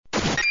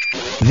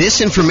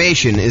This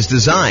information is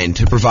designed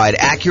to provide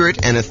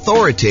accurate and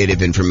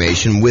authoritative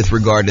information with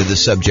regard to the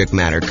subject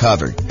matter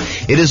covered.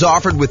 It is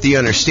offered with the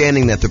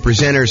understanding that the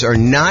presenters are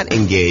not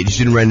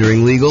engaged in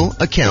rendering legal,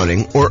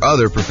 accounting, or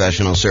other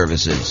professional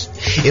services.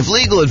 If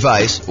legal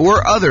advice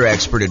or other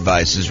expert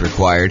advice is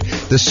required,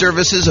 the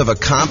services of a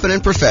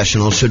competent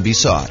professional should be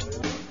sought.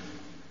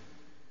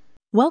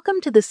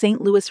 Welcome to the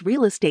St. Louis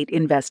Real Estate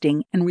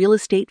Investing and Real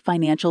Estate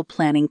Financial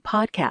Planning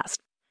Podcast.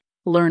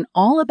 Learn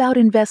all about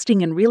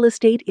investing in real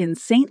estate in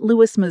St.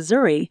 Louis,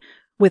 Missouri,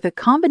 with a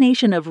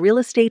combination of real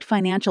estate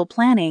financial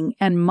planning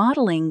and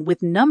modeling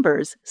with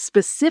numbers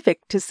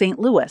specific to St.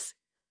 Louis,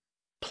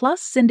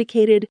 plus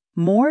syndicated,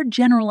 more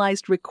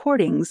generalized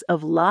recordings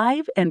of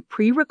live and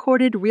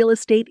pre-recorded real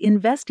estate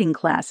investing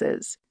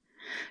classes,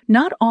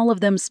 not all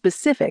of them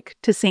specific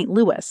to St.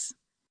 Louis.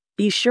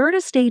 Be sure to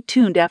stay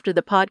tuned after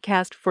the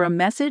podcast for a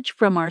message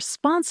from our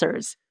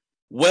sponsors.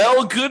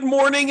 Well, good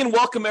morning and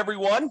welcome,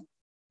 everyone.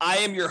 I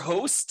am your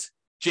host,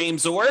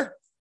 James Orr,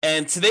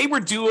 and today we're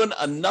doing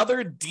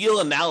another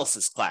deal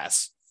analysis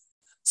class.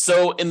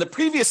 So in the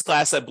previous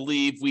class, I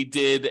believe we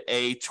did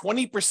a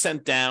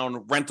 20%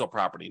 down rental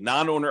property,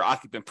 non-owner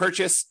occupant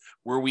purchase,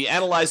 where we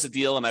analyzed the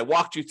deal, and I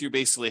walked you through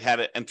basically how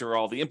to enter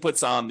all the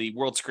inputs on the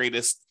world's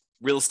greatest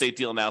real estate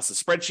deal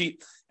analysis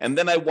spreadsheet. And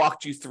then I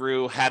walked you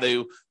through how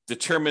to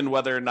determine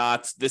whether or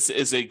not this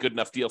is a good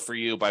enough deal for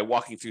you by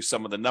walking through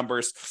some of the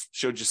numbers,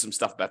 showed you some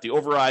stuff about the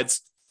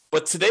overrides.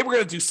 But today we're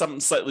going to do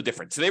something slightly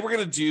different. Today we're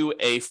going to do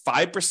a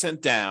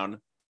 5% down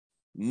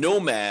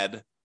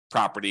Nomad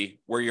property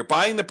where you're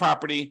buying the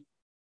property,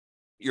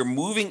 you're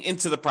moving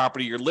into the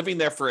property, you're living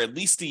there for at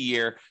least a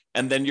year,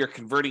 and then you're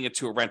converting it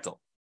to a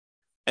rental.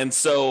 And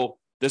so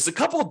there's a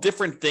couple of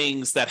different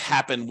things that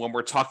happen when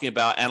we're talking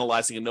about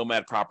analyzing a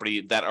Nomad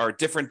property that are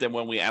different than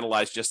when we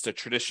analyze just a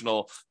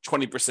traditional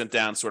 20%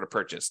 down sort of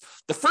purchase.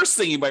 The first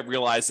thing you might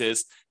realize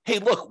is, hey,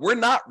 look, we're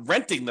not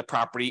renting the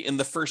property in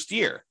the first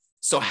year.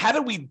 So how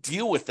do we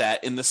deal with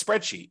that in the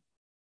spreadsheet?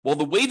 Well,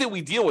 the way that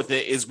we deal with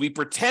it is we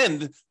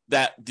pretend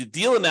that the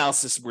deal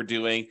analysis we're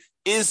doing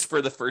is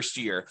for the first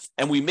year,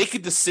 and we make a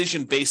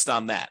decision based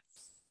on that.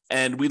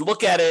 And we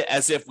look at it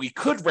as if we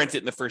could rent it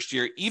in the first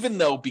year, even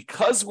though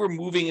because we're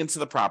moving into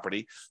the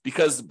property,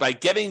 because by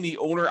getting the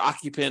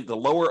owner-occupant, the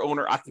lower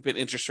owner-occupant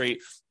interest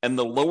rate, and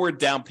the lower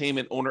down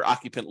payment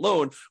owner-occupant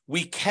loan,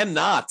 we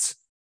cannot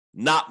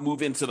not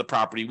move into the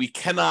property. We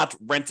cannot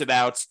rent it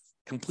out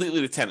completely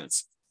to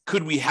tenants.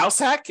 Could we house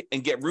hack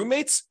and get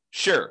roommates?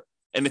 Sure.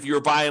 And if you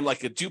were buying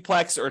like a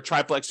duplex or a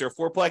triplex or a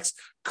fourplex,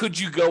 could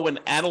you go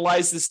and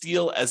analyze this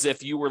deal as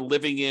if you were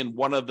living in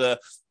one of the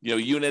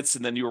units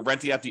and then you were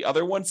renting out the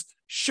other ones?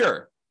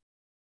 Sure.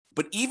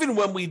 But even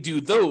when we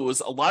do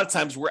those, a lot of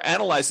times we're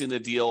analyzing the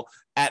deal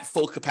at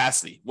full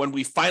capacity. When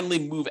we finally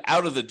move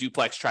out of the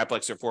duplex,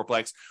 triplex, or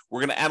fourplex, we're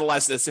going to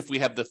analyze this if we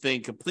have the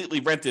thing completely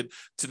rented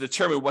to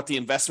determine what the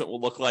investment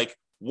will look like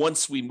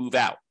once we move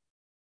out.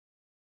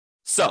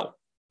 So,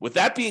 with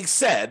that being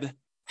said,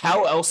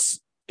 how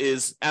else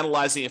is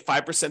analyzing a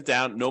 5%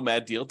 down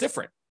Nomad deal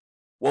different?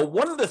 Well,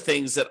 one of the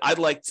things that I'd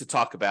like to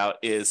talk about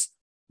is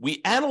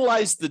we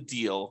analyze the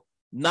deal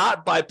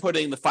not by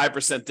putting the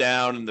 5%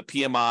 down and the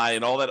PMI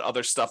and all that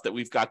other stuff that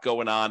we've got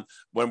going on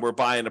when we're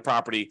buying a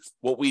property.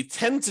 What we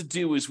tend to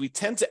do is we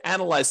tend to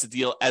analyze the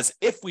deal as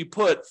if we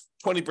put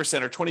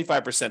 20% or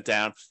 25%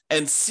 down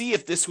and see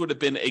if this would have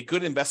been a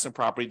good investment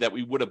property that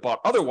we would have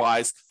bought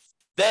otherwise.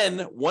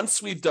 Then once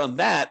we've done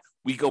that,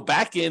 we go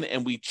back in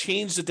and we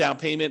change the down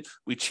payment,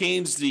 we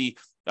change the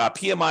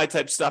PMI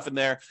type stuff in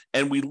there,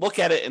 and we look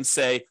at it and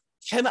say,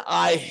 can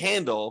I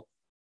handle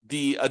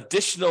the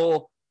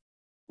additional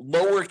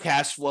lower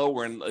cash flow,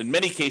 or in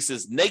many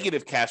cases,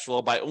 negative cash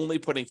flow by only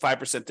putting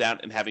 5%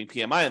 down and having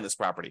PMI in this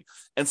property?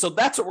 And so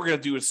that's what we're going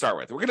to do to start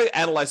with. We're going to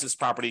analyze this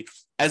property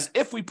as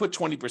if we put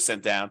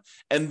 20% down,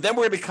 and then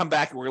we're going to come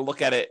back and we're going to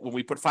look at it when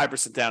we put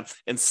 5% down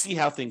and see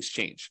how things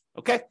change.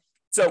 Okay?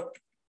 So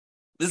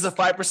this is a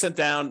 5%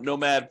 down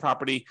Nomad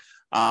property,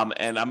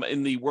 and I'm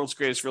in the world's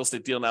greatest real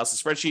estate deal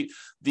analysis spreadsheet.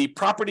 The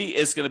property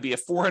is going to be a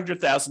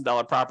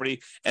 $400,000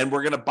 property, and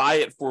we're going to buy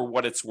it for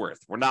what it's worth.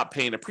 We're not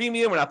paying a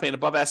premium. We're not paying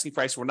above asking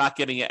price. We're not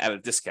getting it at a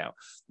discount.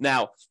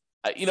 Now,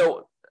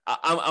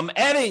 I'm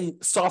adding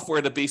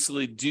software to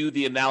basically do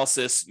the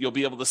analysis. You'll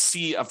be able to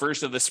see a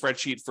version of the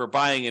spreadsheet for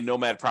buying a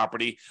Nomad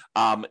property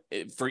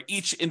for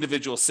each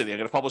individual city. I'm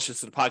going to publish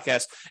this in the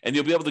podcast, and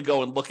you'll be able to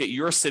go and look at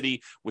your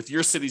city with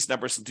your city's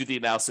numbers and do the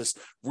analysis.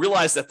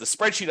 Realize that the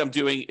spreadsheet I'm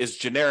doing is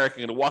generic. I'm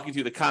going to walk you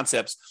through the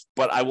concepts,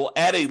 but I will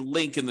add a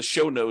link in the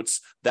show notes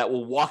that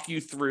will walk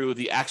you through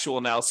the actual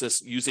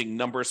analysis using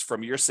numbers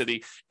from your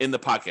city in the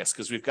podcast,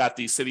 because we've got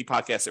these city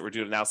podcasts that we're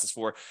doing analysis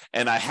for,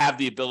 and I have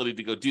the ability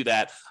to go do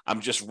that. I'm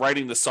just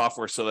writing the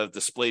software so that it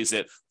displays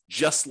it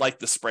just like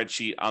the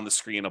spreadsheet on the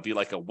screen. It'll be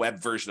like a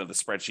web version of the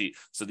spreadsheet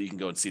so that you can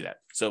go and see that.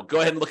 So go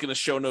ahead and look in the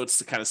show notes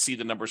to kind of see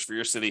the numbers for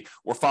your city,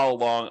 or follow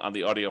along on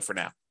the audio for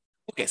now.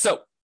 Okay,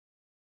 so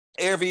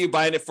ARV,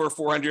 buying it for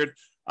 400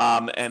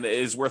 and it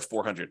is worth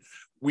 400.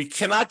 we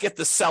cannot get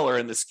the seller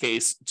in this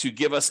case to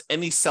give us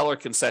any seller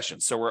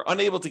concessions. So we're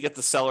unable to get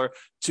the seller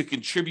to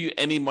contribute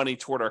any money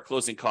toward our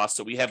closing costs.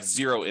 So we have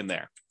zero in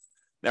there.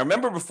 Now,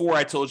 remember before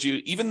I told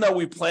you, even though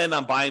we plan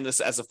on buying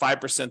this as a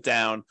 5%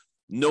 down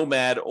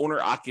Nomad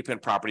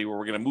owner-occupant property where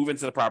we're going to move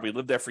into the property,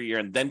 live there for a year,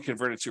 and then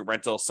convert it to a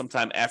rental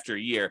sometime after a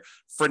year.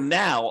 For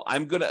now,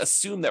 I'm going to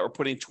assume that we're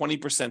putting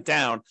 20%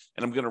 down,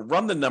 and I'm going to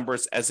run the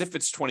numbers as if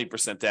it's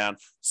 20% down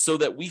so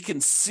that we can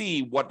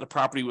see what the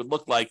property would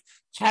look like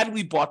had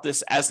we bought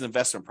this as an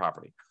investment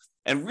property.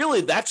 And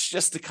really, that's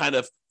just to kind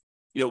of,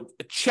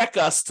 check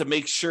us to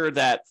make sure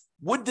that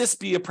would this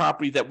be a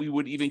property that we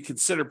would even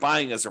consider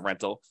buying as a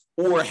rental,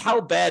 or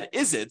how bad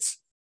is it?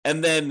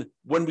 And then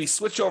when we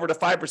switch over to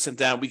 5%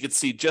 down, we could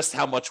see just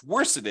how much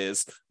worse it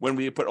is when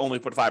we only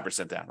put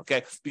 5% down,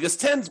 okay? Because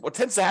what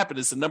tends to happen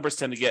is the numbers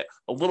tend to get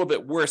a little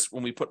bit worse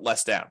when we put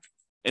less down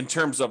in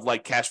terms of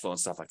like cash flow and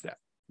stuff like that,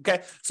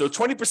 okay? So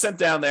 20%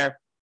 down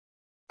there.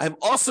 I'm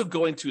also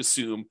going to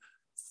assume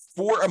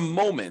for a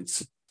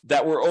moment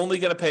that we're only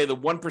going to pay the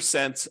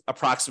 1%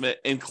 approximate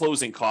in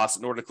closing costs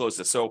in order to close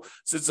this. So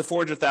since it's a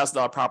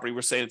 $400,000 property,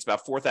 we're saying it's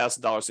about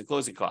 $4,000 in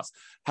closing costs.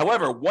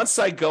 However, once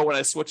I go and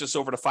I switch this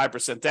over to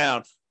 5%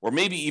 down, or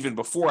maybe even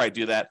before I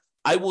do that,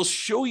 I will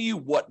show you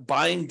what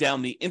buying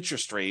down the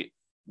interest rate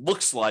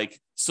looks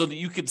like so that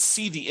you can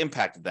see the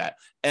impact of that.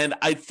 And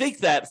I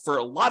think that for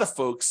a lot of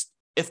folks,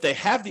 if they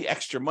have the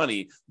extra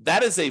money,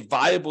 that is a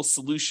viable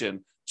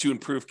solution to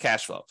improve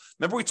cash flow.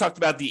 Remember, we talked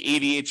about the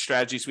 88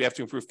 strategies we have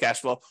to improve cash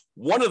flow.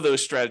 One of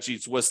those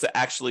strategies was to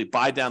actually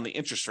buy down the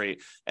interest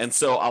rate. And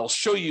so I'll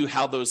show you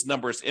how those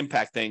numbers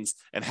impact things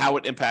and how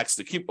it impacts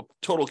the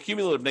total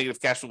cumulative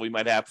negative cash flow we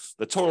might have,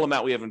 the total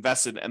amount we have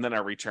invested, and then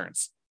our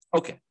returns.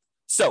 Okay,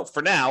 so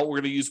for now, we're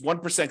going to use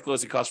 1%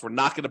 closing costs. We're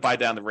not going to buy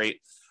down the rate.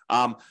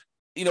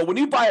 When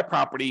you buy a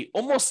property,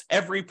 almost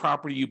every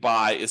property you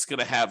buy is going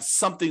to have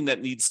something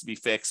that needs to be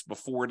fixed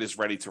before it is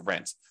ready to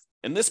rent.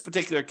 In this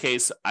particular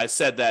case, I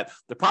said that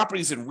the property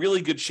is in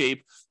really good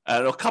shape.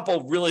 A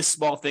couple really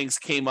small things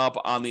came up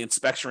on the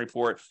inspection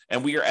report,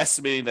 and we are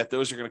estimating that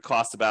those are going to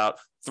cost about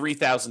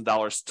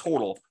 $3,000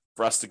 total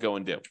for us to go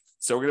and do.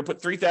 So we're going to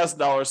put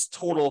 $3,000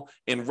 total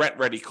in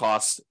rent-ready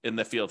costs in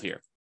the field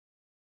here.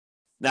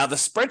 Now, the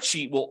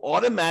spreadsheet will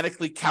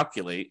automatically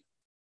calculate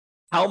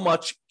how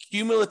much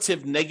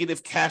cumulative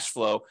negative cash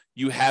flow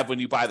you have when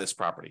you buy this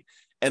property.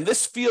 And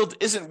this field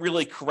isn't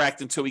really correct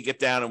until we get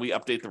down and we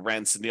update the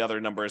rents and the other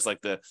numbers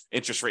like the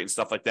interest rate and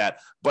stuff like that.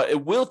 But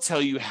it will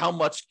tell you how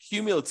much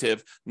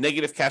cumulative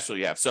negative cash flow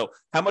you have. So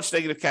how much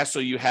negative cash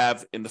flow you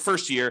have in the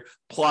first year,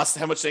 plus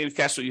how much negative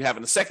cash flow you have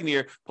in the second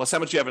year, plus how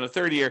much you have in the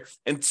third year,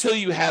 until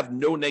you have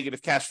no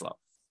negative cash flow.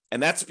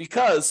 And that's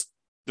because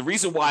the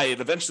reason why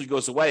it eventually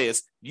goes away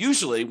is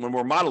usually when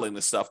we're modeling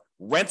this stuff,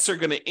 rents are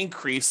going to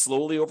increase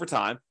slowly over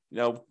time,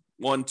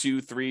 1, 2,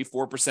 3,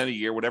 4% a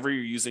year, whatever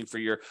you're using for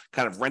your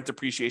kind of rent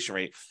appreciation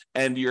rate.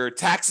 And your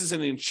taxes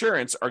and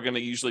insurance are going to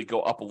usually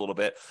go up a little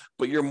bit,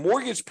 but your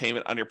mortgage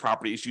payment on your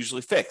property is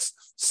usually fixed,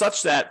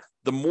 such that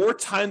the more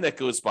time that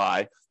goes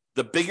by,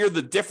 the bigger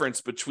the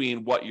difference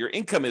between what your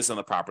income is on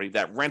the property,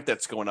 that rent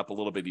that's going up a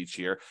little bit each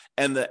year,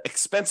 and the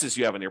expenses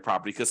you have on your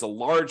property, because a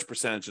large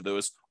percentage of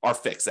those are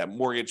fixed. That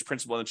mortgage,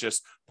 principal, and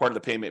interest part of the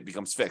payment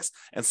becomes fixed.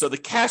 And so the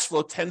cash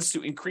flow tends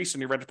to increase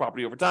in your rental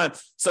property over time,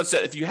 such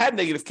that if you had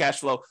negative cash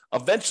flow,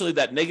 eventually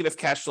that negative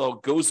cash flow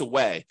goes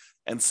away.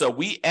 And so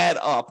we add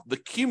up the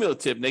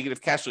cumulative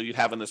negative cash flow you'd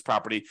have on this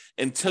property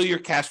until your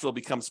cash flow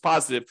becomes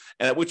positive,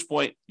 and at which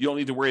point you don't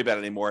need to worry about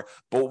it anymore.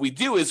 But what we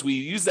do is we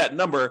use that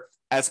number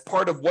as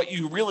part of what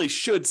you really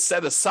should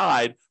set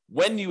aside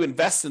when you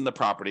invest in the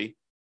property,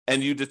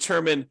 and you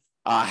determine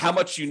how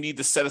much you need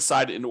to set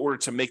aside in order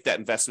to make that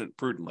investment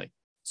prudently.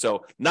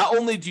 So not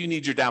only do you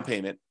need your down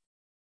payment,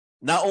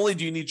 not only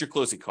do you need your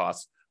closing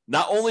costs,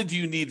 not only do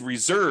you need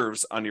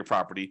reserves on your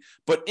property,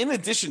 but in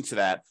addition to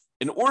that,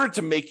 in order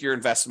to make your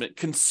investment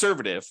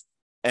conservative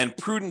and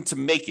prudent to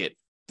make it,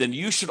 then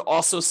you should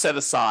also set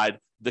aside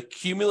the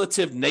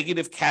cumulative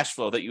negative cash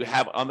flow that you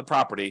have on the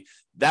property.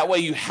 That way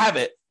you have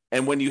it.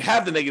 And when you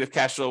have the negative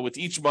cash flow with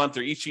each month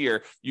or each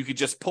year, you could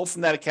just pull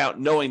from that account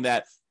knowing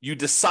that you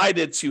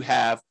decided to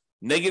have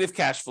negative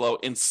cash flow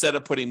instead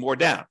of putting more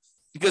down.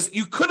 Because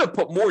you could have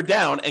put more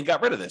down and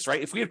got rid of this,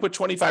 right? If we had put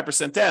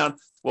 25% down,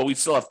 well, we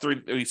still have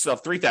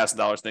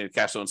 $3,000 negative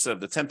cash flow instead of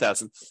the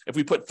 $10,000. If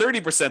we put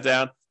 30%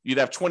 down, you'd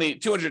have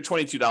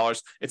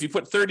 $222. If you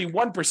put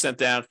 31%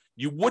 down,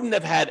 you wouldn't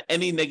have had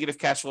any negative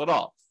cash flow at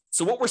all.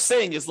 So what we're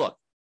saying is, look,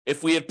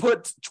 if we had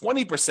put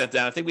 20%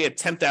 down, I think we had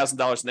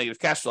 $10,000 negative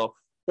cash flow,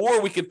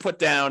 or we could put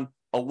down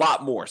a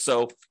lot more.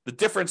 So the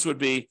difference would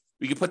be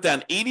we could put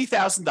down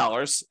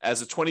 $80,000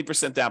 as a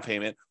 20% down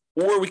payment,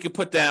 or we could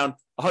put down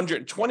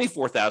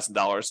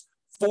 $124,000,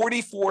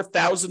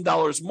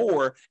 $44,000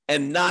 more,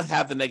 and not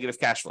have the negative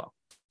cash flow.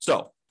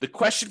 So the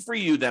question for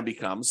you then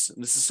becomes,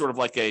 and this is sort of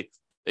like a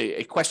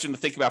question to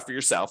think about for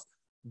yourself,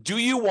 do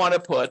you want to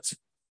put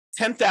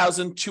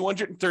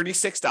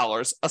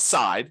 $10,236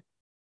 aside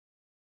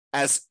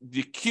as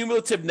the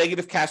cumulative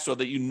negative cash flow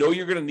that you know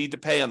you're going to need to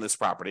pay on this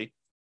property?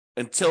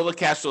 until the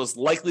cash flow is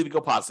likely to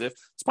go positive.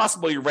 It's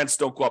possible your rents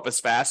don't go up as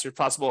fast. It's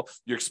possible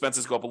your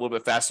expenses go up a little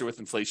bit faster with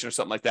inflation or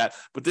something like that.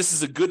 But this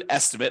is a good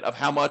estimate of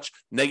how much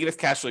negative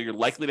cash flow you're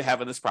likely to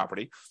have in this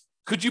property.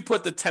 Could you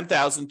put the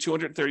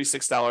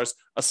 $10,236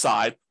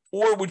 aside,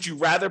 or would you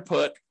rather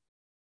put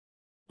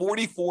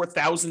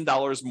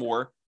 $44,000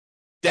 more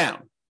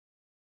down?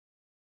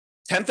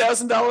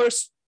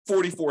 $10,000,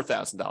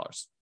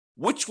 $44,000.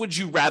 Which would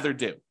you rather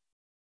do?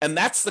 And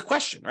that's the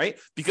question, right?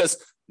 Because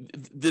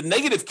the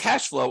negative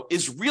cash flow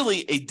is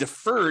really a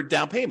deferred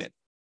down payment.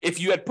 If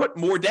you had put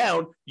more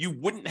down, you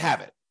wouldn't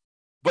have it.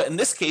 But in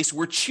this case,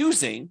 we're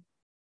choosing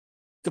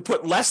to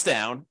put less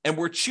down, and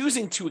we're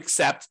choosing to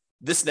accept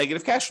this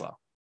negative cash flow.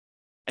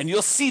 And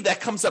you'll see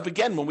that comes up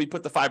again when we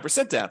put the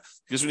 5% down,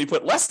 because when you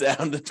put less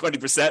down than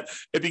 20%,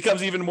 it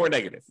becomes even more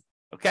negative.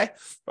 Okay.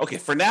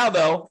 For now,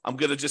 though, I'm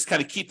going to just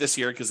kind of keep this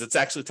here because it's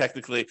actually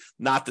technically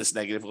not this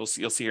negative.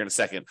 You'll see here in a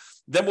second.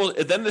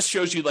 Then this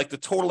shows you like the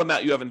total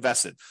amount you have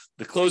invested,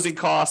 the closing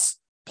costs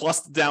plus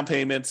the down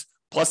payment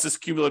plus this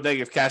cumulative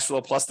negative cash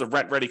flow plus the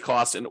rent ready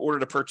costs in order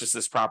to purchase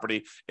this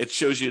property. It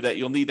shows you that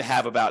you'll need to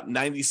have about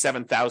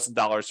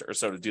 $97,000 or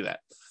so to do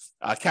that.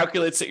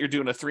 Calculates that you're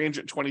doing a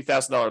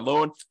 $320,000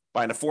 loan,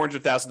 buying a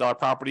 $400,000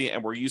 property,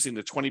 and we're using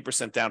the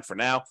 20% down for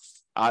now.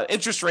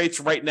 Interest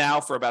rates right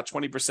now for about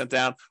 20%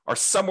 down are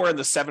somewhere in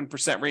the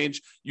 7%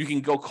 range. You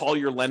can go call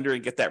your lender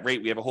and get that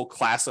rate. We have a whole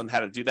class on how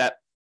to do that.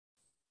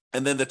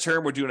 And then the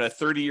term, we're doing a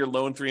 30-year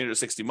loan,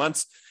 360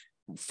 months.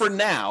 For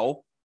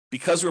now,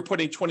 because we're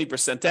putting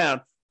 20%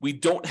 down, we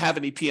don't have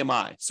any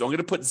PMI. So I'm going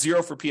to put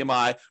 0 for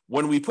PMI.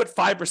 When we put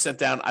 5%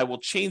 down, I will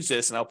change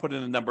this and I'll put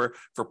in a number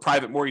for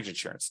private mortgage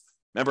insurance.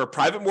 Remember,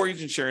 private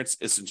mortgage insurance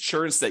is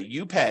insurance that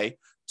you pay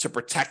to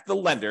protect the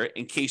lender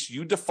in case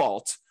you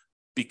default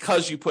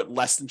because you put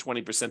less than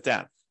 20%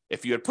 down.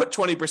 If you had put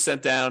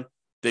 20% down,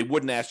 they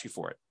wouldn't ask you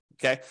for it,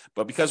 okay?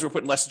 But because we're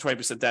putting less than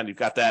 20% down, you've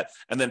got that.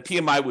 And then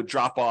PMI would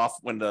drop off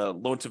when the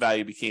loan to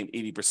value became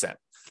 80%.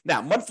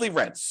 Now, monthly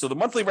rents. So the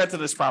monthly rent of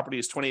this property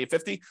is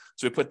 $2,850.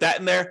 So we put that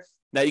in there.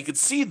 Now you can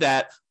see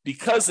that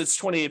because it's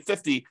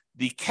 $2,850,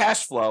 the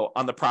cash flow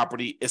on the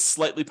property is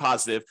slightly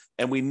positive,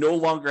 and we no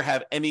longer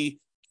have any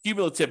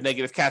cumulative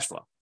negative cash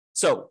flow.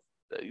 So,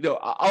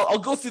 I'll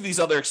go through these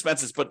other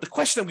expenses, but the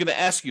question I'm going to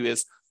ask you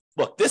is,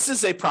 look, this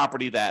is a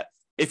property that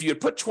if you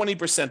had put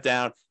 20%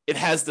 down, it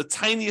has the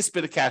tiniest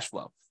bit of cash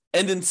flow.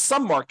 And in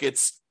some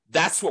markets,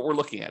 that's what we're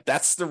looking at.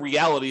 That's the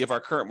reality of our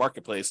current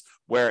marketplace,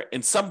 where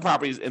in some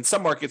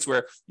markets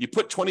where you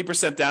put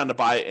 20% down to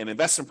buy an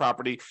investment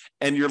property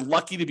and you're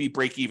lucky to be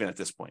break even at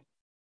this point,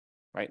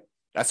 right?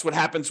 That's what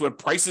happens when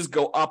prices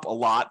go up a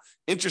lot,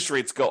 interest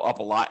rates go up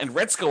a lot, and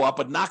rents go up,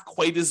 but not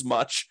quite as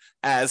much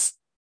as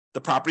the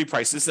property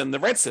prices and the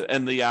rents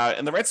and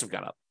the rents have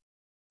gone up.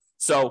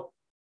 So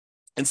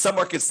in some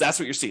markets, that's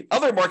what you're seeing.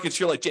 Other markets,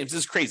 you're like, James, this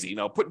is crazy.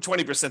 Putting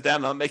 20%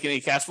 down, not making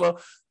any cash flow.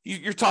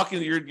 You're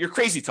talking, you're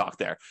crazy talk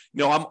there.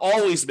 I'm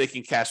always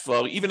making cash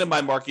flow, even in my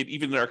market,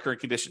 even in our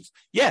current conditions.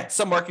 Yeah,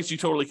 some markets you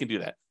totally can do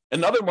that.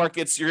 In other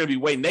markets, you're going to be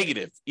way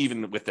negative,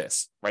 even with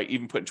this, right?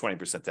 Even putting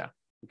 20% down.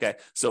 Okay,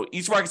 so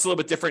each market's a little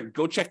bit different.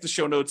 Go check the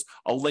show notes.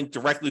 I'll link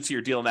directly to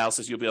your deal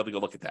analysis. You'll be able to go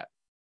look at that.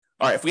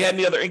 All right, if we had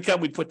any other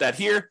income, we'd put that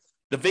here.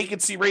 The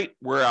vacancy rate,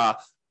 we're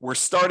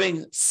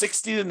starting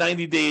 60 to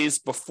 90 days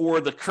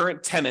before the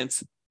current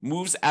tenant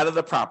moves out of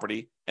the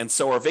property. And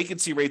so our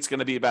vacancy rate is going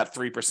to be about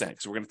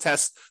 3%. So we're going to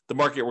test the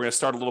market. We're going to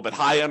start a little bit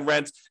high on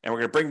rent, and we're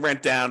going to bring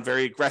rent down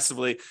very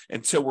aggressively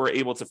until we're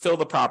able to fill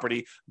the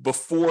property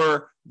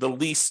before the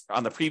lease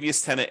on the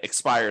previous tenant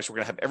expires. We're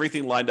going to have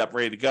everything lined up,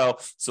 ready to go.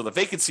 So the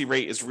vacancy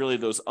rate is really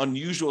those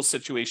unusual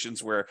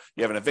situations where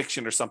you have an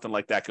eviction or something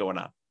like that going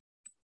on.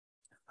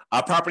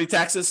 Property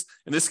taxes,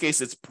 in this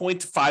case, it's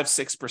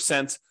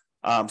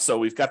 0.56%. So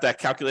we've got that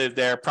calculated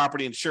there.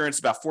 Property insurance,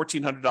 about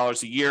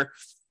 $1,400 a year.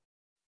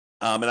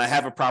 And I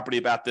have a property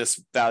about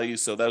this value,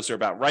 so those are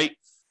about right.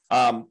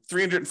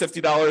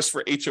 $350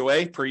 for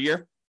HOA per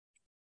year.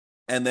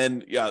 And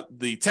then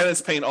the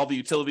tenant's paying all the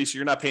utilities, so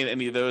you're not paying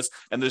any of those.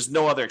 And there's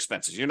no other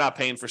expenses. You're not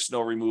paying for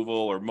snow removal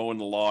or mowing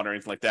the lawn or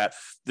anything like that.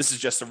 This is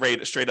just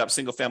a straight up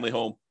single family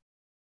home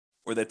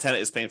where the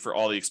tenant is paying for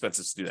all the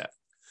expenses to do that.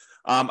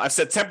 I've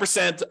said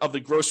 10% of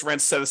the gross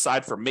rent set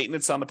aside for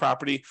maintenance on the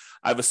property.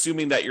 I'm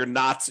assuming that you're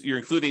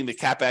including the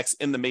CapEx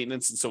in the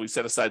maintenance. And so we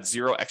set aside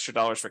 $0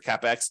 extra for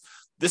CapEx.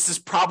 This is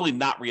probably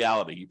not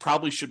reality. You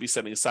probably should be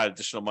setting aside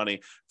additional money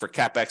for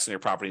CapEx in your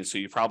property. And so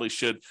you probably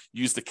should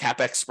use the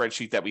CapEx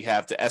spreadsheet that we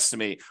have to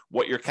estimate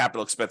what your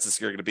capital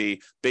expenses are going to be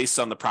based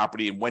on the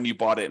property and when you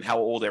bought it and how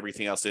old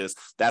everything else is.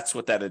 That's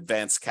what that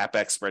advanced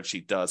CapEx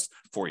spreadsheet does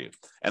for you.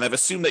 And I've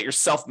assumed that you're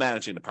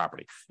self-managing the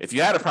property. If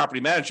you had a property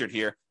manager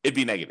here, it'd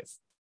be negative,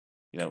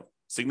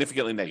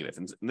 significantly negative.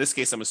 In this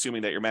case, I'm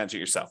assuming that you're managing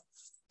it yourself.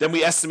 Then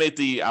we estimate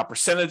the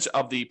percentage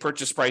of the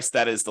purchase price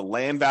that is the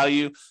land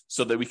value,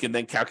 so that we can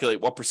then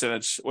calculate what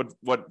percentage,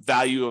 what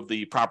value of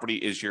the property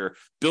is your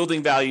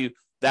building value.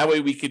 That way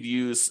we could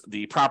use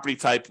the property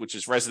type, which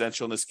is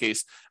residential in this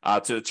case,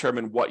 to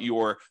determine what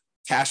your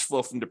cash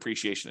flow from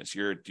depreciation is,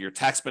 your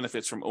tax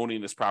benefits from owning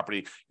this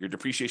property, your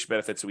depreciation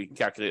benefits, so we can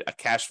calculate a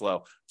cash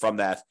flow from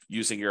that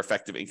using your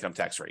effective income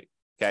tax rate.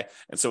 Okay.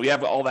 And so we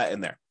have all that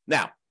in there.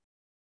 Now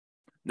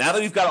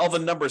that we've got all the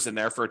numbers in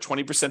there for a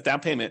 20%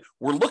 down payment,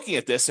 we're looking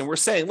at this and we're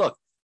saying, look,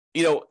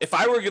 if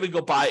I were going to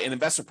go buy an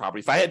investment property,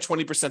 if I had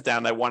 20% down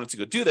and I wanted to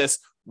go do this,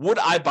 would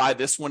I buy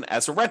this one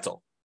as a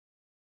rental?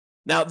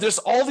 Now, there's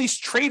all these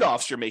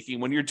trade-offs you're making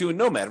when you're doing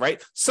Nomad,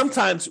 right?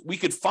 Sometimes we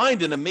could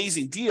find an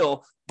amazing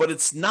deal, but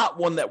it's not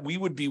one that we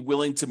would be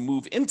willing to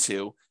move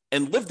into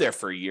and live there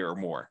for a year or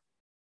more.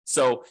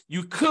 So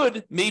you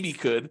could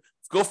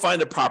go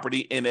find a property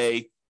in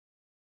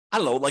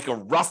like a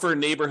rougher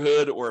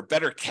neighborhood or a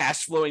better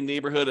cash flowing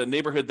neighborhood, a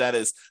neighborhood that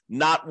is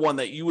not one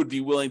that you would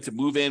be willing to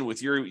move in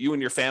with you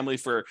and your family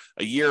for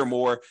a year or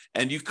more,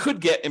 and you could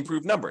get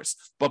improved numbers.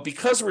 But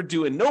because we're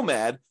doing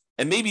Nomad,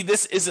 and maybe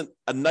this isn't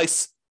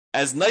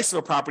as nice of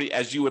a property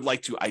as you would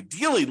like to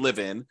ideally live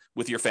in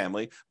with your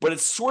family, but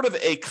it's sort of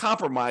a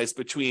compromise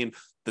between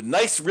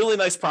the really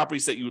nice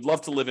properties that you would love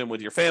to live in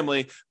with your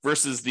family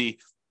versus the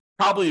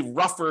probably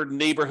rougher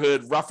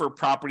neighborhood, rougher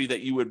property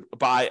that you would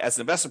buy as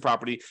an investment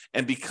property.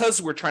 And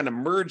because we're trying to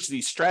merge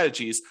these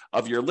strategies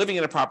of you're living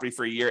in a property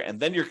for a year and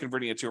then you're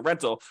converting it to a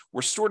rental,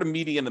 we're sort of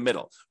meeting in the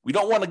middle. We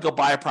don't want to go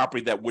buy a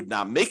property that would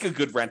not make a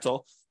good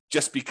rental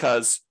just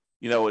because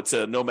it's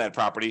a Nomad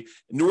property,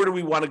 nor do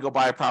we want to go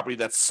buy a property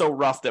that's so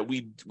rough that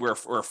we're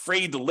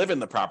afraid to live in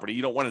the property.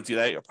 You don't want to do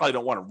that. You probably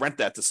don't want to rent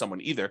that to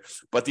someone either.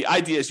 But the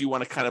idea is you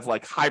want to kind of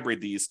like hybrid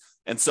these.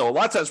 And so a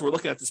lot of times we're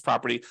looking at this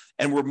property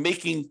and we're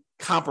making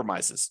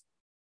compromises.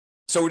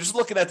 So we're just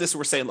looking at this and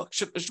we're saying, look,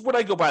 would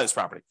I go buy this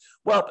property?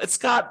 Well, it's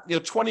got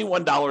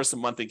 $21 a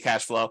month in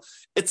cash flow.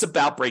 It's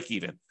about break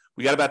even.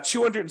 We got about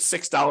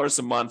 $206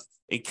 a month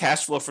in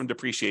cash flow from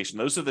depreciation.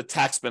 Those are the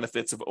tax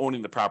benefits of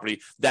owning the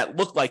property that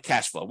look like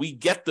cash flow. We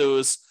get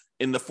those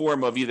in the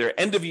form of either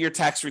end of year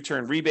tax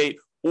return rebate,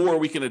 or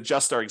we can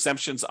adjust our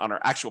exemptions on our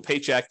actual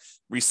paycheck,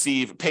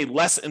 pay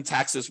less in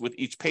taxes with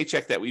each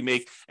paycheck that we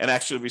make, and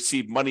actually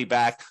receive money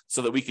back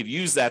so that we could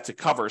use that to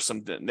cover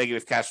some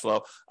negative cash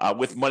flow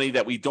with money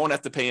that we don't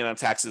have to pay in on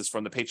taxes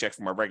from the paycheck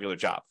from our regular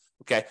job.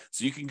 Okay,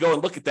 so you can go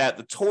and look at that.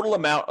 The total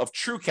amount of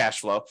true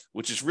cash flow,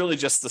 which is really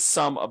just the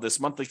sum of this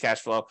monthly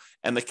cash flow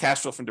and the cash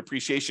flow from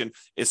depreciation,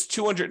 is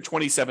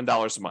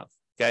 $227 a month.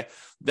 Okay,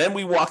 then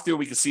we walk through,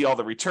 we can see all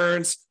the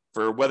returns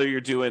for whether you're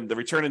doing the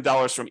return in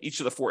dollars from each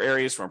of the four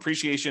areas, from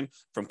appreciation,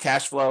 from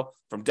cash flow,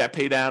 from debt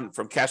pay down,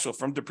 from cash flow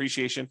from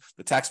depreciation,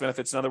 the tax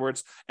benefits, in other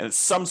words, and it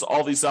sums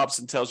all these up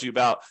and tells you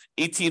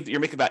you're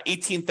making about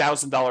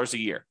 $18,000 a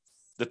year.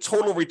 The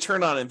total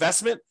return on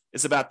investment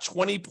is about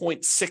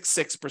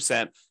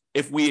 20.66%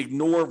 if we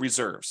ignore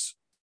reserves.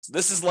 So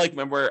this is like,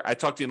 remember I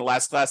talked to you in the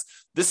last class,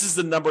 this is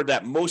the number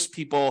that most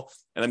people,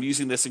 and I'm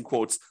using this in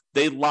quotes,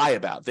 they lie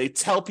about. They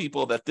tell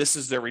people that this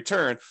is their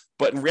return,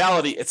 but in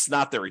reality, it's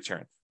not their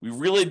return. We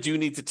really do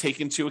need to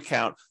take into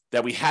account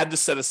that we had to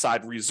set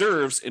aside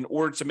reserves in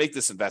order to make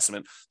this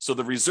investment. So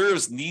the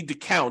reserves need to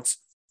count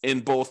in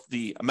both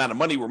the amount of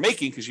money we're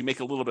making, because you make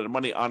a little bit of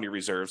money on your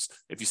reserves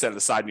if you set it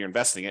aside and you're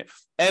investing it,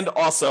 and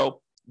also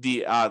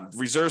the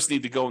reserves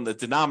need to go in the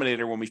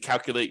denominator when we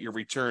calculate your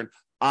return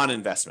on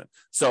investment.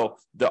 So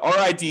the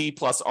RID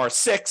plus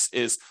R6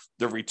 is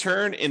the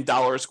return in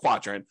dollars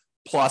quadrant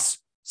plus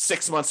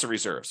 6 months of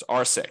reserves,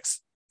 R6.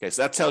 Okay,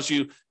 so that tells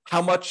you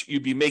how much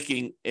you'd be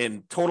making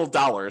in total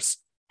dollars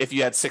if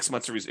you had 6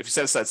 months of if you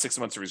set aside 6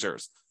 months of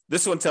reserves.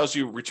 This one tells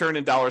you return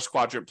in dollars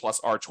quadrant plus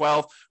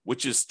R12,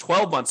 which is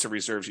 12 months of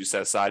reserves you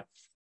set aside.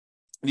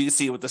 And you can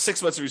see with the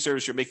 6 months of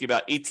reserves, you're making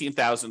about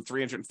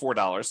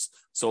 $18,304.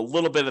 So a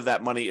little bit of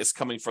that money is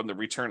coming from the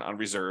return on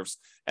reserves.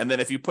 And then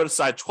if you put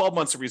aside 12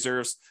 months of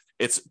reserves,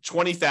 it's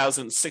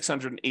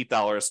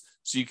 $20,608.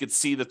 So you could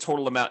see the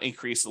total amount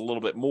increase a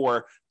little bit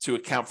more to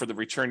account for the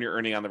return you're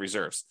earning on the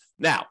reserves.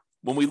 Now,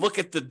 when we look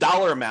at the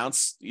dollar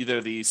amounts, either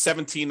the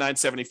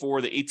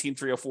 $17,974, the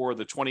 $18,304,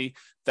 the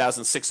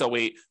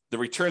 $20,608, the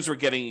returns we're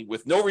getting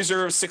with no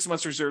reserves, 6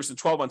 months reserves, and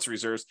 12 months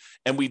reserves,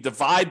 and we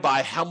divide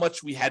by how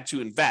much we had to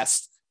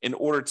invest in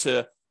order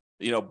to,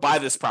 buy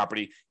this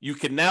property, you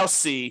can now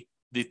see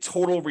the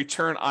total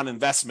return on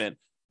investment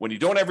when you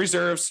don't have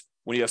reserves,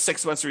 when you have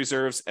 6 months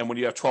reserves, and when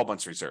you have 12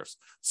 months reserves.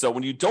 So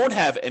when you don't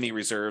have any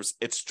reserves,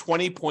 it's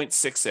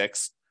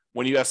 20.66.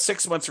 When you have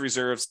 6 months of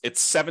reserves,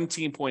 it's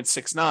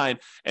 17.69.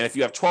 And if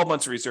you have 12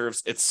 months of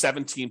reserves, it's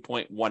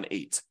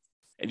 17.18.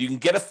 And you can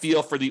get a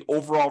feel for the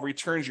overall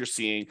returns you're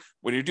seeing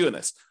when you're doing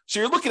this. So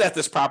you're looking at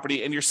this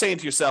property and you're saying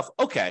to yourself,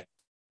 okay,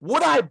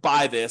 would I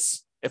buy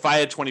this if I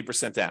had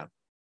 20% down?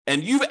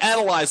 And you've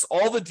analyzed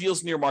all the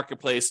deals in your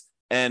marketplace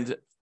and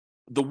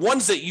the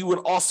ones that you would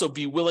also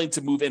be willing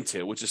to move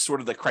into, which is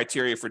sort of the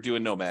criteria for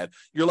doing Nomad.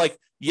 You're like,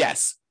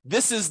 yes,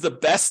 this is the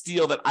best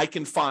deal that I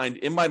can find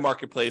in my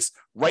marketplace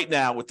right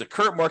now with the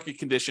current market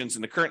conditions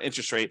and the current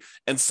interest rate.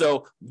 And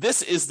so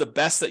this is the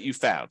best that you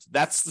found.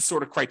 That's the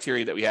sort of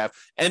criteria that we have,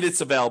 and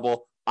it's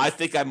available. I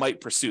think I might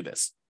pursue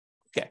this.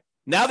 Okay.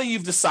 Now that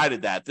you've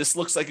decided that this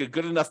looks like a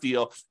good enough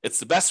deal, it's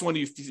the best one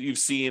you've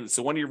seen, it's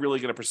the one you're really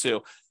going to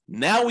pursue.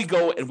 Now we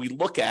go and we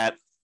look at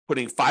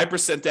putting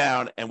 5%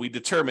 down, and we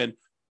determine,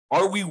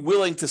 are we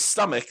willing to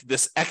stomach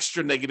this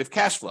extra negative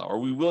cash flow? Are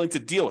we willing to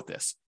deal with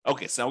this?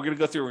 Okay, so now we're going to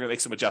go through, we're going to make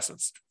some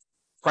adjustments.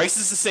 Price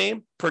is the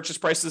same, purchase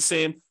price is the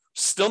same,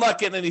 still not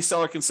getting any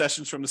seller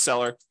concessions from the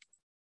seller.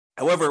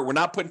 However, we're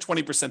not putting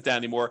 20% down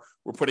anymore,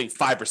 we're putting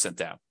 5%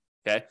 down,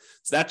 okay?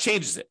 So that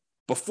changes it.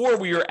 Before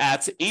we were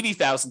at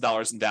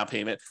 $80,000 in down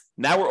payment,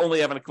 now we're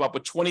only having to come up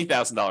with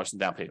 $20,000 in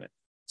down payment.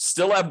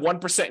 Still have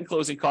 1% in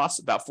closing costs,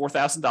 about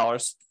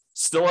 $4,000.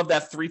 Still have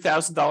that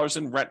 $3,000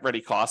 in rent ready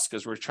costs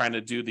because we're trying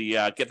to do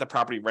the get the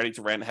property ready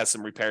to rent, has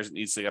some repairs that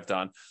needs to get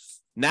done.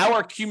 Now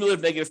our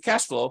cumulative negative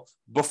cash flow,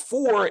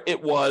 before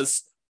it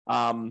was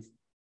I don't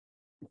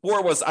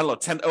know,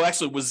 10,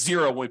 actually it was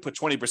zero when we put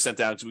 20%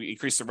 down because we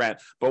increased the rent.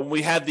 But when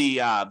we had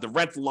the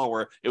rent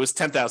lower, it was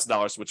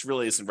 $10,000, which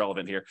really isn't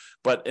relevant here.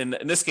 But in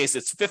this case,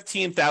 it's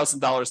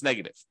 $15,000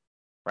 negative,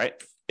 right?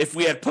 If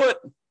we had put,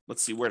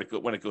 let's see when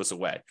it goes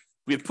away.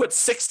 We had put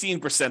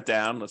 16%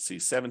 down, let's see,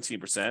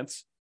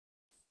 17%.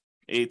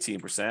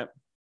 18%,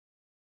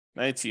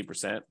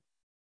 19%.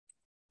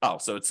 Oh,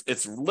 so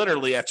it's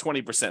literally at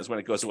 20% is when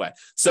it goes away.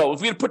 So if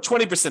we had put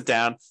 20%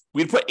 down,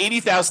 we'd put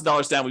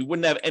 $80,000 down, we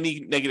wouldn't have any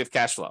negative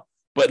cash flow.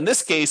 But in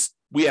this case,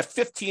 we have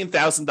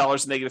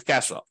 $15,000 negative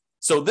cash flow.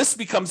 So this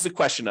becomes the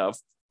question of,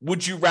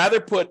 would you rather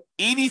put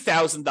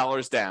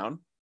 $80,000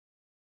 down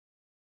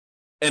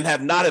and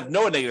have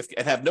no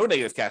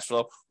negative cash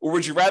flow, or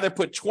would you rather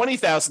put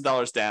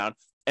 $20,000 down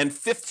and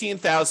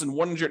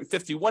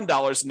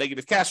 $15,151 in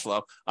negative cash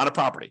flow on a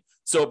property?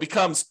 So it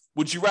becomes,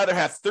 would you rather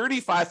have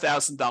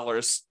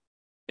 $35,000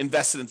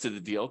 invested into the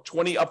deal,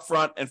 20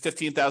 upfront and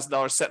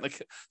 $15,000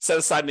 set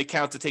aside in an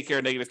account to take care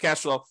of negative cash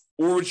flow,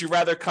 or would you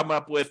rather come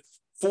up with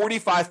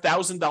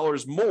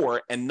 $45,000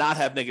 more and not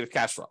have negative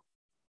cash flow?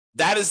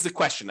 That is the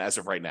question as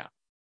of right now.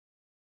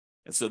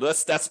 And so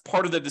that's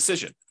part of the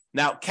decision.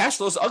 Now, cash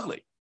flow is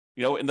ugly.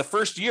 In the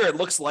first year, it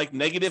looks like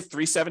negative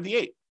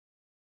 $378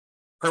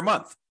 per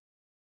month.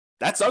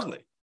 That's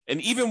ugly. And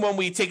even when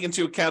we take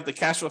into account the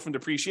cash flow from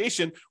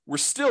depreciation, we're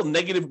still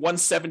negative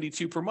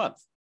 $172 per month.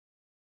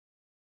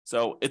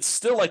 So it's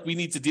still like we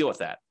need to deal with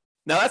that.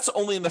 Now, that's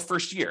only in the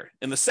first year.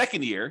 In the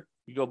second year,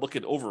 you go look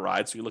at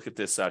overrides. So you look at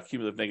this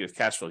cumulative negative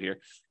cash flow here.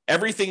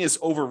 Everything is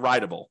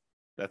overridable.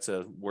 That's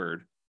a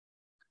word.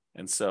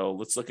 And so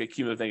let's look at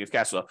cumulative negative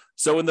cash flow.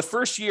 So in the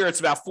first year,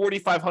 it's about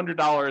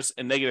 $4,500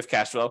 in negative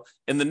cash flow.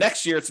 In the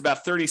next year, it's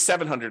about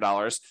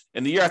 $3,700.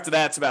 In the year after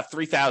that, it's about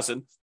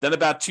 $3,000. Then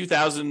about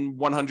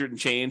 $2,100 and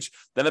change.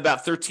 Then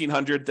about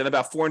 $1,300. Then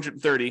about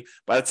 $430.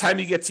 By the time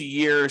you get to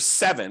year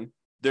 7,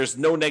 there's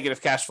no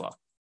negative cash flow.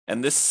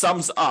 And this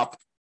sums up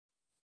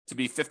to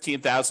be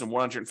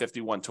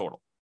 $15,151 total.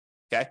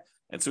 Okay.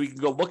 And so we can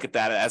go look at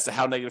that as to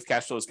how negative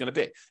cash flow is going to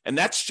be. And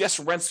that's just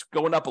rents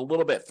going up a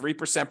little bit,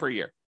 3% per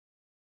year.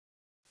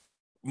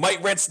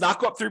 Might rents not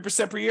go up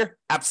 3% per year?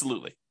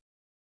 Absolutely.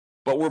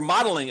 But we're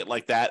modeling it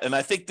like that. And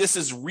I think this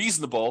is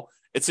reasonable.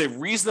 It's a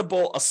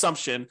reasonable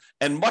assumption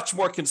and much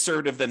more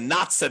conservative than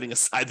not setting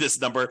aside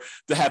this number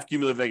to have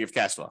cumulative negative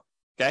cash flow.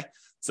 Okay.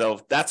 So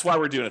that's why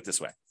we're doing it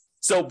this way.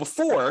 So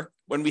before,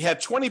 when we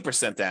had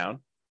 20%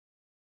 down,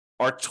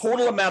 our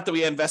total amount that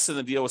we invested in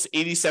the deal was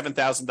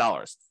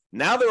 $87,000.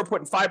 Now that we're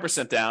putting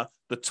 5% down,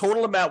 the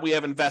total amount we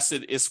have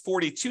invested is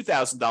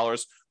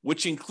 $42,000,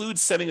 which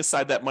includes setting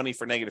aside that money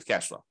for negative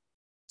cash flow.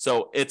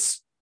 So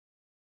it's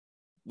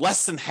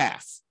less than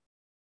half,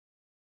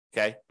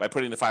 okay, by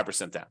putting the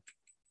 5% down,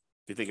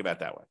 if you think about it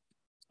that way.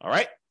 All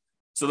right.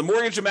 So the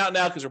mortgage amount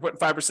now, because we're putting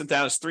 5%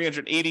 down, is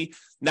 $380.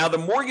 Now the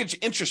mortgage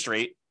interest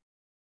rate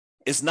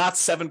is not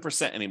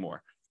 7%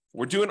 anymore.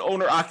 We're doing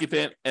owner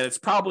occupant, and it's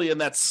probably in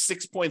that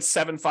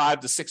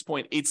 6.75 to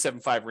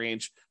 6.875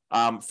 range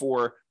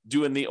for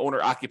doing the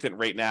owner occupant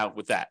rate now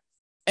with that.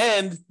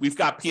 And we've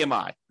got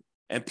PMI.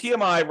 And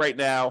PMI right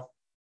now,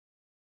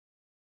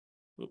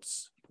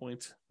 0.38.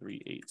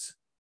 0.038.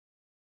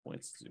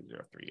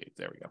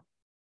 There we go.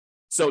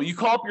 So you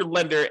call up your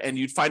lender and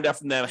you'd find out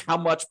from them how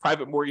much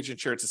private mortgage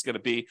insurance is going to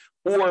be.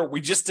 Or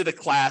we just did a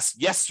class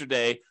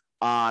yesterday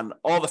on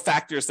all the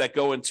factors that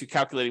go into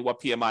calculating what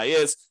PMI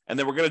is. And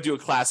then we're going to do a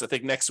class, I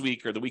think next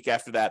week or the week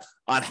after that,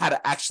 on how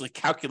to actually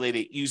calculate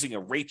it using a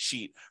rate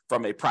sheet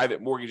from a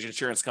private mortgage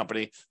insurance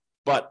company.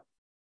 But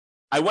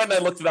I went and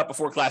I looked it up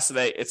before class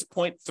today. It's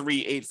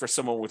 0.38 for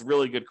someone with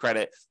really good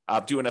credit,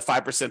 doing a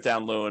 5%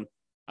 down loan,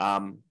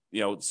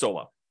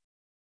 solo.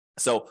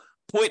 So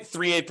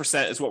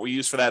 0.38% is what we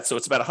use for that. So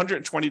it's about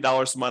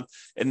 $120 a month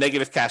in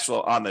negative cash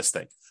flow on this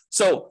thing.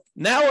 So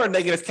now our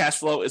negative cash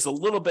flow is a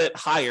little bit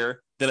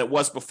higher than it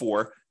was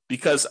before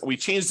because we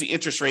changed the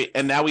interest rate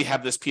and now we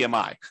have this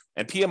PMI.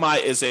 And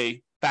PMI is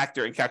a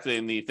factor in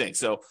calculating the thing.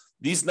 So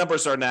these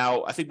numbers are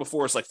now, I think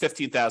before it's like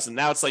 $15,000.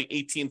 Now it's like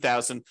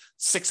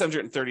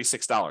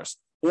 $18,636.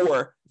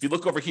 Or if you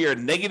look over here,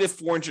 negative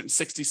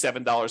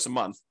 $467 a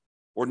month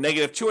or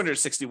negative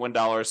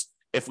 $261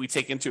 if we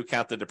take into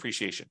account the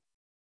depreciation,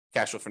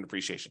 cash flow from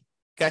depreciation.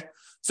 Okay.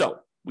 So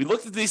we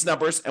looked at these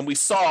numbers and we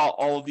saw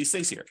all of these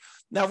things here.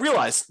 Now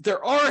realize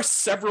there are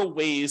several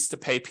ways to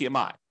pay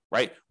PMI,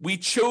 right? We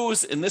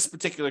chose in this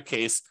particular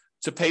case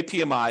to pay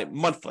PMI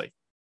monthly.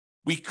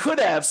 We could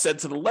have said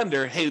to the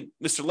lender, hey,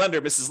 Mr.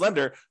 Lender, Mrs.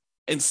 Lender,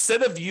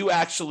 instead of you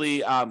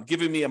actually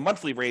giving me a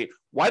monthly rate,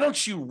 why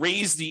don't you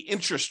raise the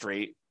interest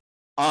rate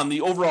on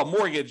the overall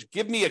mortgage?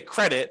 Give me a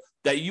credit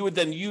that you would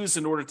then use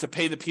in order to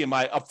pay the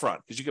PMI upfront,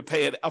 because you could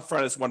pay it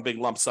upfront as one big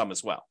lump sum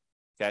as well.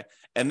 Okay.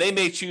 And they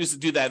may choose to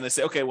do that. And they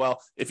say, okay,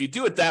 well, if you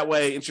do it that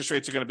way, interest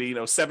rates are going to be,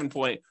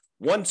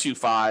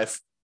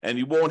 7.125, and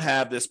you won't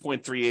have this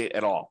 0.38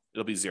 at all.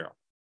 It'll be zero.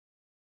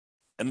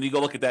 And then you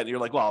go look at that and you're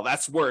like, well,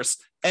 that's worse.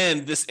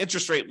 And this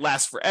interest rate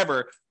lasts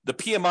forever. The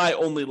PMI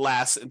only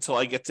lasts until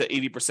I get to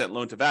 80%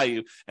 loan to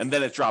value, and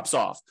then it drops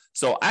off.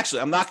 So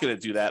actually, I'm not going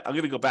to do that. I'm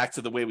going to go back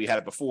to the way we had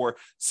it before,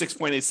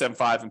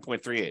 6.875 and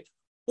 0.38.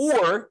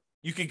 Or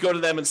you could go to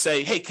them and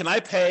say, hey, can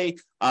I pay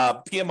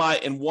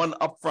PMI in one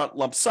upfront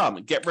lump sum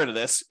and get rid of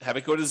this, have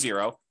it go to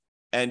zero,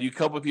 and you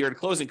come up here in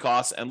closing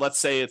costs, and let's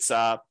say it's,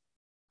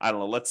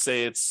 let's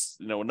say it's,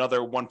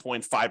 another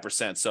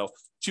 1.5%. So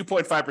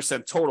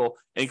 2.5% total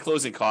in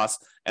closing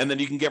costs, and then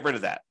you can get rid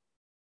of that.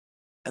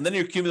 And then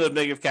your cumulative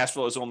negative cash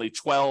flow is only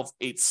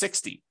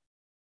 12,860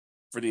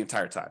 for the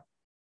entire time.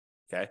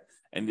 Okay.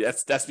 And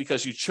that's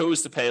because you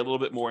chose to pay a little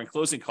bit more in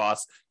closing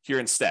costs here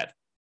instead.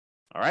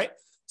 All right.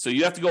 So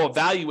you have to go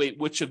evaluate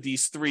which of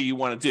these three you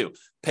want to do.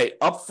 Pay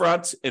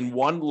upfront in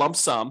one lump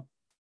sum,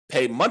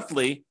 pay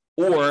monthly,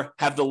 or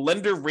have the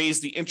lender raise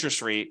the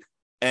interest rate,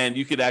 and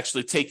you could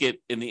actually take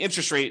it in the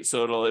interest rate,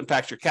 so it'll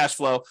impact your cash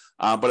flow,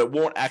 but it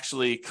won't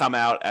actually come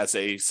out as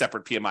a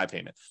separate PMI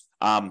payment.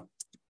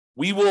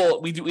 We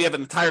have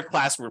an entire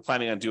class we're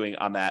planning on doing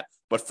on that,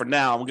 but for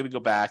now, I'm going to go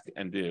back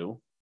and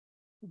do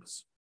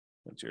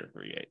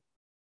 0.038.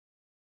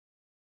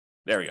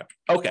 There we go.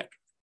 Okay.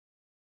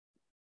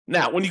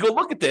 Now, when you go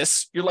look at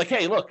this, you're like,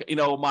 hey, look,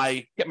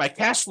 my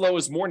cash flow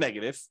is more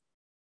negative.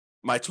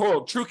 My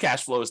total true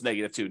cash flow is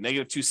negative too,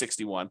 negative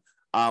 261.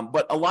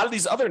 But a lot of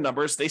these other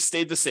numbers, they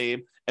stayed the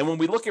same. And when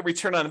we look at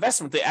return on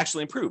investment, they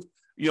actually improved.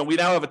 We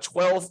now have a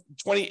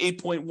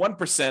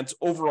 28.1%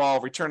 overall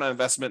return on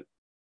investment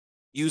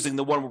using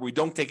the one where we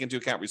don't take into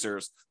account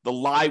reserves, the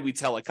lie we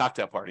tell at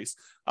cocktail parties.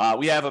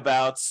 We have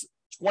about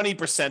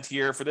 20%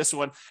 here for this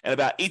one and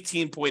about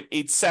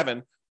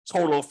 18.87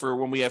 total for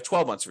when we have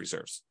 12 months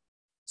reserves.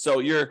 So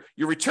your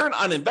return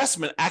on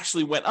investment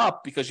actually went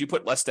up because you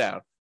put less down,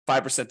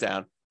 5%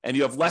 down, and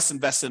you have less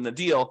invested in the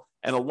deal.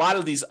 And a lot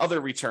of these other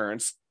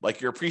returns,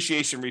 like your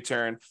appreciation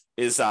return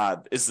is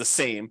the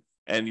same,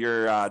 and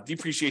your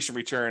depreciation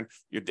return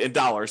in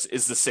dollars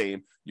is the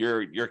same.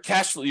 Your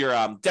cash flow, your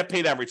debt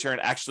pay down return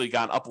actually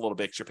gone up a little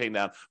bit because you're paying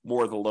down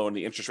more of the loan.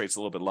 The interest rate's a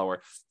little bit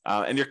lower,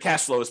 and your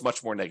cash flow is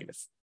much more negative.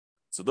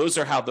 So those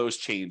are how those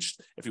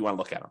changed if you want to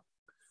look at them.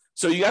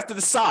 So you have to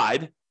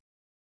decide,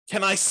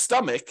 can I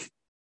stomach,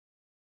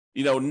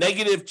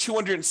 negative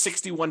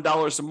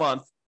 $261 a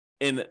month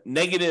in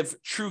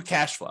negative true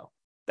cash flow?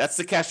 That's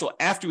the cash flow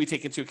after we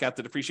take into account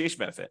the depreciation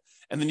benefit.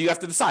 And then you have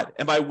to decide,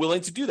 am I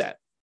willing to do that?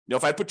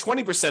 If I put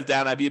 20%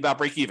 down, I'd be about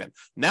break even.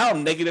 Now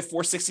I'm negative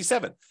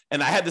 467.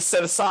 And I had to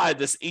set aside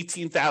this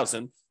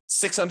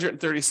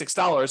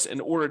 $18,636 in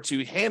order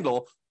to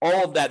handle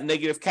all of that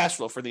negative cash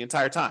flow for the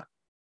entire time.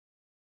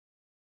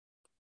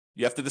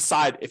 You have to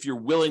decide if you're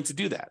willing to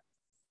do that.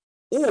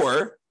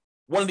 Or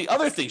one of the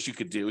other things you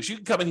could do is you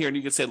can come in here and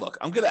you can say, look,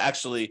 I'm going to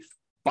actually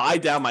buy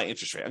down my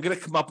interest rate. I'm going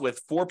to come up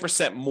with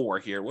 4% more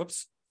here.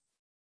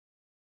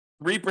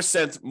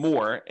 3%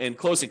 more in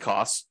closing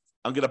costs.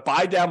 I'm going to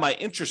buy down my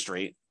interest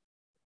rate.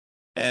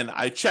 And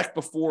I checked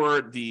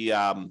before the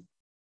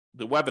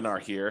webinar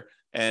here,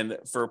 and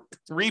for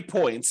 3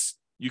 points,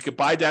 you could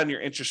buy down your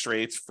interest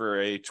rates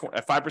for a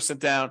 5%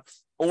 down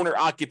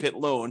owner-occupant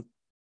loan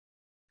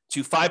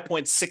to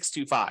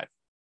 5.625.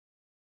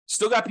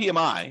 Still got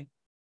PMI,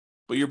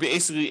 but you're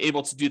basically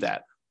able to do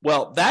that.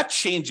 Well, that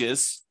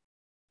changes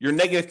your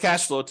negative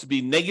cash flow to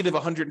be negative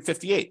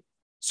 158.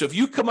 So if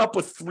you come up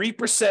with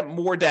 3%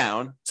 more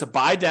down to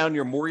buy down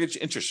your mortgage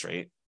interest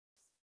rate,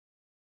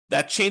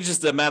 that changes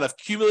the amount of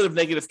cumulative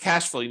negative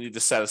cash flow you need to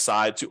set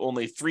aside to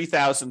only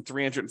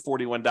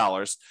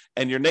 $3,341.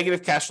 And your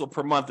negative cash flow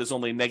per month is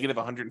only negative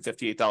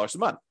 $158 a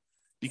month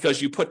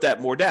because you put that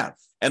more down.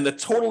 And the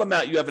total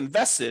amount you have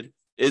invested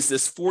is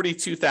this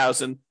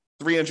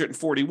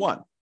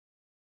 $42,341.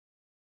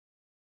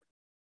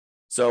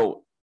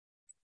 So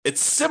it's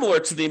similar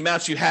to the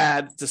amounts you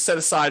had to set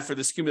aside for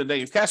this cumulative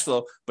negative cash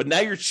flow, but now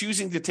you're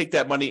choosing to take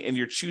that money and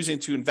you're choosing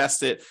to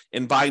invest it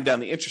in buying down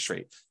the interest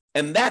rate.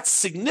 And that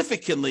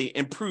significantly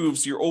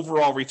improves your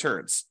overall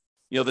returns.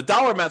 The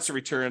dollar amounts of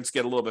returns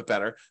get a little bit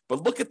better,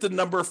 but look at the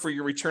number for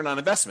your return on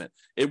investment.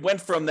 It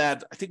went from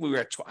that, I think we were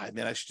at,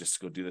 I should just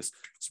go do this.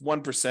 It's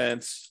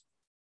 1%,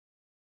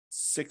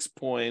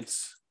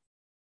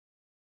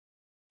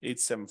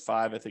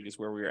 6.875, I think is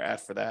where we were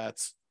at for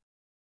that.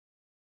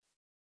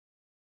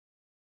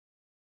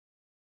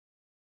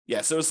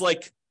 Yeah, so it's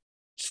like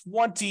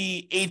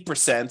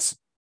 28%.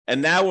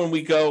 And now when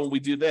we go and we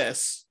do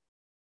this,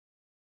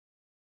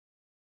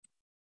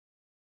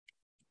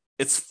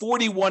 it's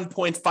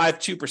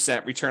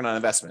 41.52% return on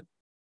investment.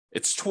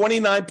 It's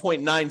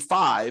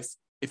 29.95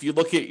 if you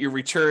look at your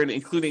return,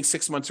 including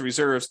 6 months of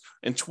reserves,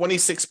 and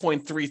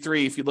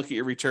 26.33 if you look at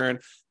your return,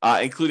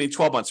 including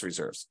 12 months of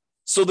reserves.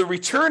 So the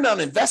return on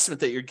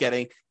investment that you're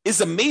getting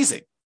is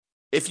amazing.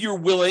 If you're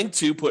willing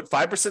to put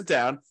 5%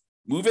 down,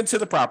 move into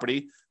the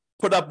property,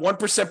 put up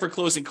 1% for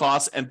closing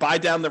costs, and buy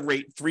down the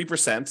rate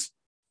 3%,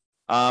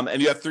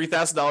 and you have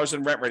 $3,000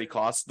 in rent-ready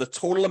costs, the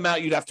total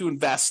amount you'd have to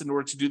invest in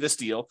order to do this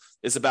deal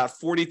is about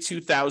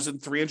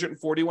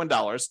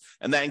 $42,341,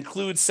 and that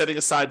includes setting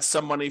aside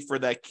some money for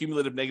that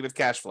cumulative negative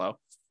cash flow.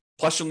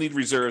 Plus, you'll need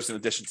reserves in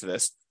addition to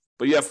this.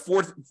 But you have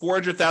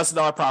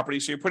 $400,000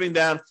 property, so you're putting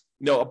down,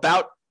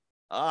 about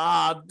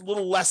a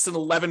little less than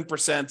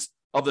 11%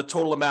 of the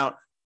total amount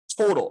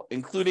total,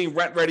 including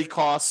rent-ready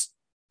costs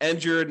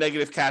and your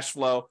negative cash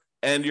flow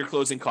and your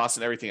closing costs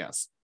and everything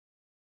else.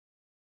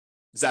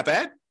 Is that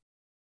bad?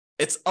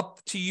 It's up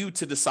to you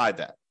to decide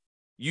that.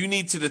 You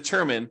need to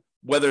determine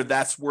whether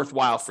that's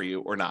worthwhile for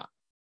you or not.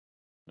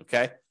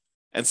 Okay?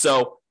 And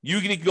so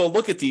you can go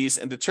look at these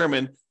and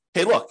determine,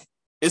 hey, look,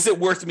 is it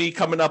worth me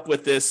coming up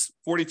with this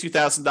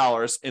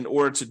 $42,000 in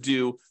order to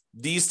do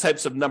these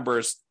types of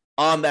numbers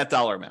on that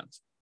dollar amount?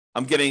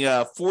 I'm getting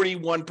a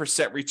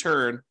 41%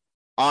 return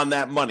on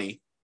that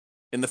money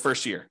in the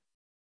first year.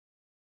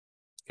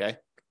 Okay?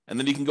 And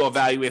then you can go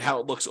evaluate how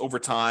it looks over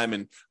time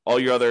and all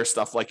your other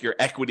stuff like your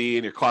equity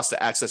and your cost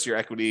to access your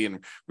equity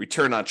and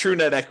return on true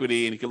net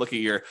equity. And you can look at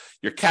your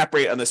cap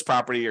rate on this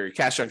property or your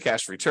cash on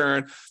cash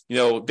return.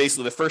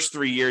 Basically the first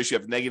 3 years you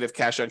have negative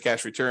cash on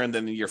cash return.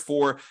 Then in year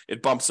 4,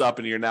 it bumps up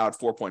and you're now at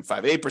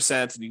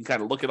 4.58%. And you can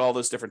kind of look at all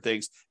those different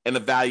things and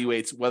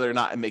evaluate whether or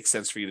not it makes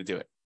sense for you to do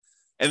it.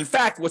 And in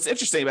fact, what's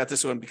interesting about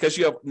this one, because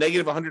you have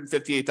negative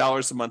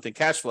 $158 a month in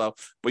cash flow,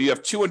 but you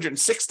have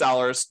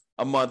 $206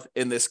 a month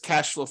in this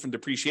cash flow from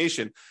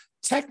depreciation,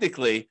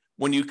 technically,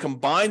 when you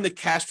combine the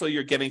cash flow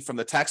you're getting from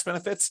the tax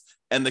benefits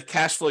and the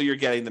cash flow you're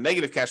getting, the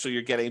negative cash flow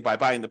you're getting by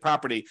buying the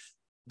property,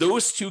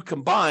 those two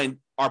combined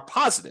are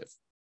positive.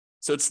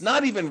 So it's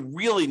not even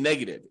really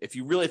negative if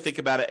you really think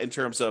about it in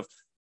terms of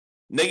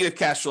negative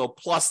cash flow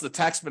plus the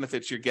tax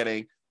benefits you're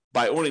getting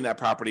by owning that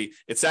property.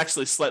 It's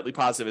actually slightly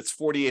positive. It's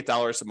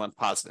 $48 a month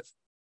positive,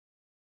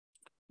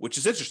 which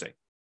is interesting.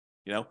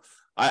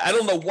 I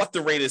don't know what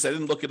the rate is. I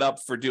didn't look it up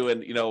for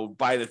doing,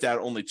 buying it down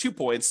only 2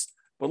 points,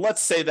 but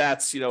let's say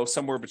that's,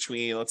 somewhere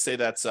between, let's say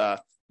that's,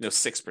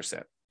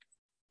 6%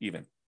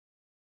 even.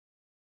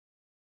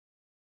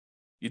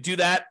 You do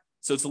that.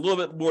 So it's a little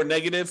bit more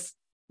negative.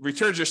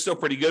 Returns are still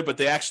pretty good, but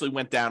they actually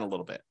went down a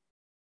little bit.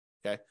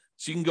 Okay.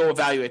 So you can go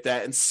evaluate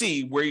that and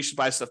see where you should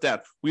buy stuff down.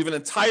 We have an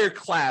entire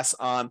class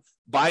on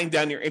buying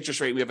down your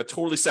interest rate. We have a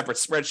totally separate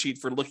spreadsheet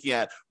for looking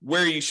at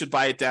where you should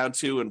buy it down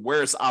to and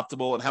where it's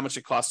optimal and how much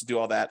it costs to do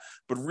all that.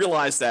 But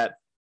realize that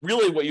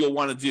really what you'll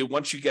want to do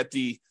once you get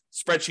the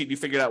spreadsheet, you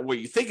figure out what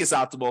you think is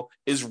optimal,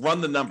 is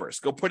run the numbers.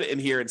 Go put it in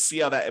here and see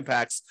how that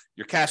impacts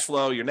your cash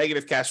flow, your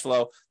negative cash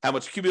flow, how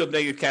much cumulative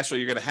negative cash flow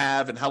you're going to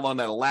have and how long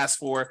that'll last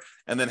for,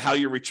 and then how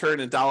your return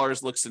in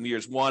dollars looks in year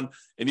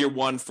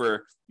one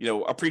for,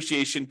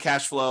 appreciation,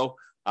 cash flow,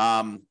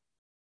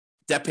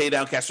 debt pay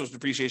down, cash flows,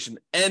 depreciation,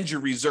 and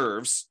your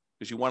reserves,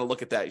 because you want to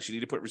look at that. You should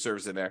need to put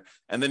reserves in there.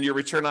 And then your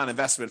return on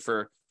investment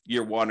for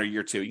year 1 or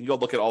year 2. You can go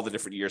look at all the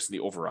different years in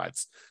the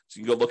overrides. So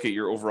you can go look at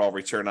your overall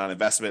return on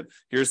investment.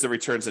 Here's the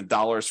returns in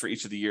dollars for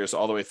each of the years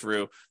all the way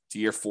through to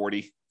year 40,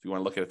 if you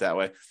want to look at it that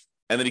way.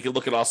 And then you can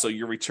look at also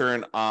your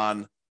return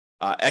on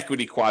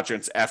equity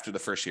quadrants after the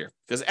first year.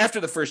 Because after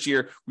the first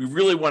year, we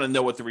really want to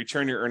know what the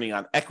return you're earning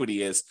on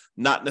equity is,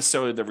 not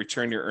necessarily the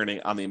return you're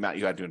earning on the amount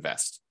you had to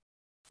invest.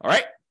 All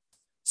right?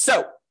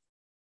 So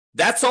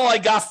that's all I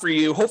got for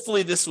you.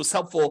 Hopefully this was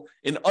helpful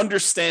in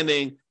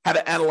understanding how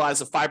to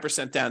analyze a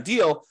 5% down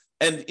deal.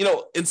 And,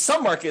 in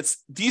some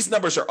markets, these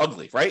numbers are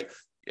ugly, right?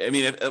 I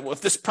mean,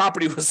 if this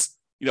property was,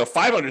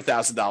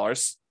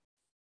 $500,000,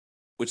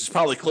 which is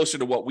probably closer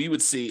to what we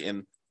would see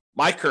in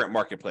my current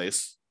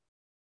marketplace,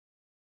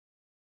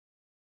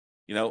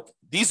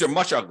 these are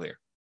much uglier.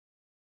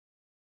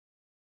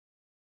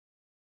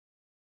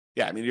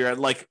 Yeah, I mean, you're at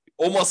like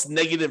almost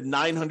negative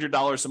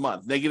 $900 a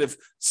month, negative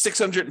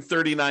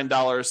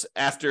 $639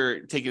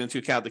 after taking into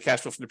account the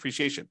cash flow from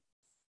depreciation.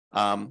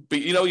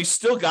 But you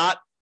still got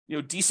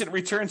decent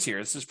returns here.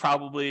 This is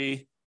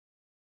probably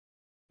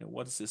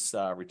what is this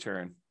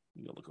return?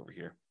 You go look over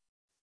here.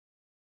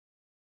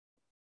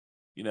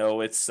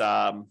 It's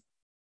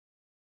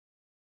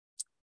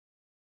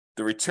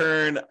the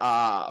return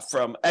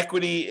from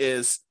equity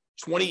is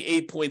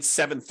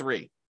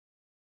 28.73.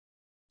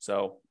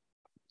 So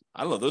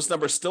I don't know. Those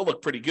numbers still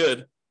look pretty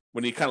good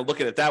when you kind of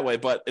look at it that way,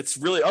 but it's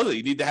really ugly.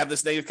 You need to have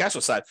this negative cash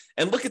flow side.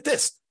 And look at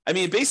this. I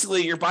mean,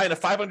 basically, you're buying a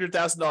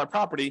 $500,000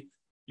 property.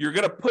 You're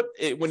going to put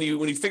it when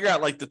you figure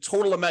out like the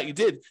total amount you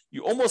did.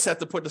 You almost have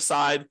to put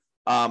aside,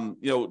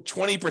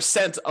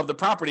 20% of the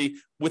property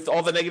with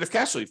all the negative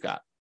cash flow you've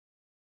got.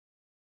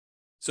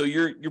 So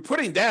you're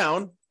putting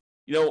down,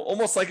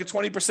 almost like a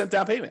 20%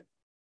 down payment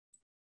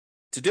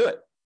to do it.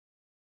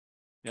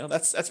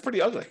 That's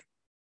pretty ugly.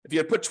 If you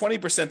had put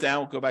 20%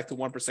 down, go back to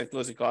 1%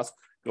 closing costs,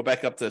 go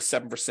back up to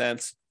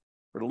 7%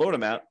 for the loan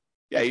amount,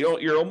 yeah,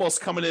 you're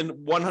almost coming in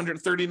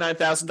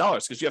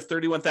 $139,000 because you have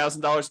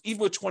 $31,000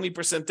 even with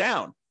 20%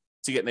 down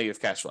to get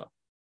negative cash flow.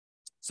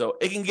 So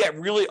it can get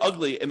really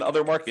ugly in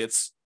other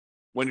markets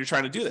when you're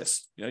trying to do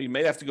this. You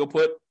may have to go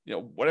put,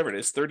 whatever it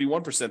is,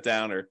 31%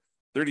 down or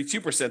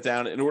 32%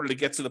 down in order to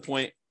get to the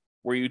point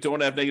where you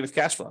don't have negative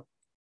cash flow.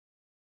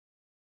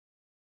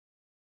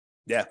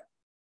 Yeah,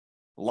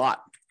 a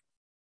lot.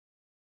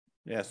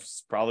 Yeah,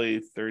 it's probably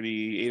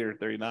 38 or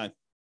 39.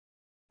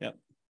 Yeah.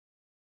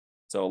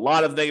 So a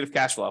lot of negative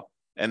cash flow,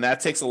 and that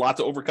takes a lot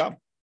to overcome.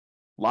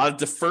 A lot of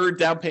deferred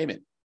down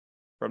payment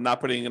from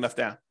not putting enough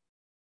down.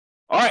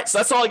 All right, so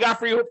that's all I got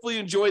for you. Hopefully you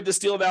enjoyed this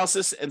deal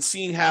analysis and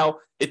seeing how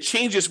it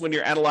changes when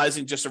you're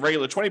analyzing just a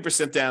regular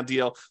 20% down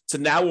deal to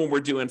now when we're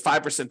doing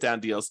 5% down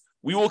deals.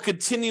 We will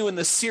continue in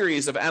this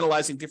series of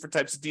analyzing different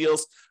types of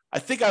deals. I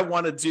think I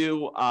want to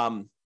do, I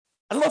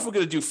don't know if we're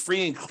going to do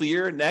free and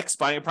clear next,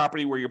 buying a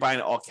property where you're buying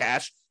it all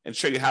cash and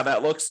show you how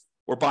that looks,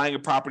 or buying a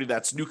property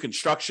that's new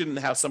construction and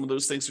how some of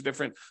those things are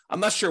different. I'm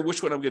not sure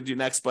which one I'm going to do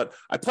next, but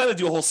I plan to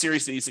do a whole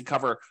series of these and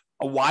cover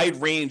a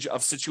wide range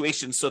of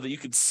situations so that you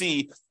can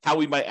see how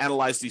we might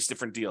analyze these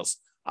different deals.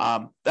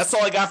 That's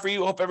all I got for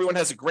you. Hope everyone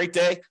has a great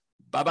day.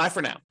 Bye-bye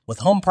for now. With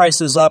home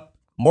prices up,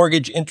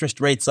 mortgage interest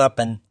rates up,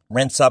 and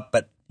rents up,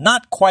 but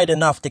not quite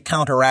enough to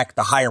counteract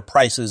the higher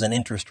prices and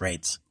interest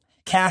rates,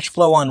 cash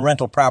flow on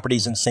rental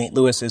properties in St.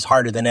 Louis is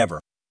harder than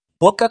ever.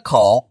 Book a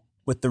call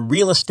with the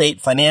Real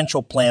Estate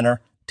Financial Planner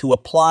to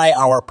apply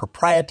our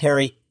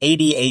proprietary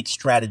 88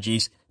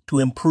 strategies to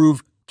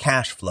improve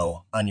cash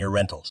flow on your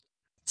rentals.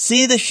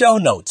 See the show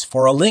notes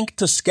for a link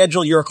to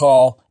schedule your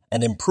call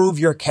and improve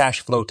your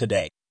cash flow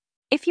today.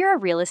 If you're a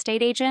real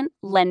estate agent,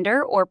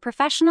 lender, or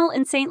professional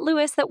in St.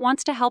 Louis that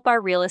wants to help our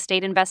real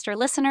estate investor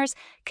listeners,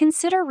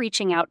 consider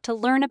reaching out to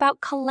learn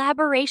about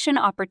collaboration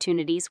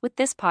opportunities with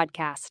this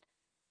podcast.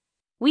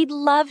 We'd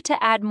love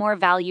to add more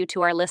value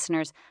to our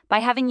listeners by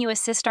having you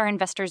assist our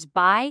investors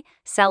buy,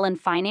 sell, and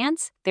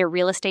finance their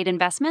real estate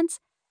investments.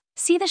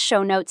 See the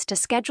show notes to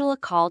schedule a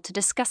call to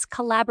discuss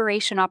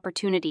collaboration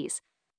opportunities.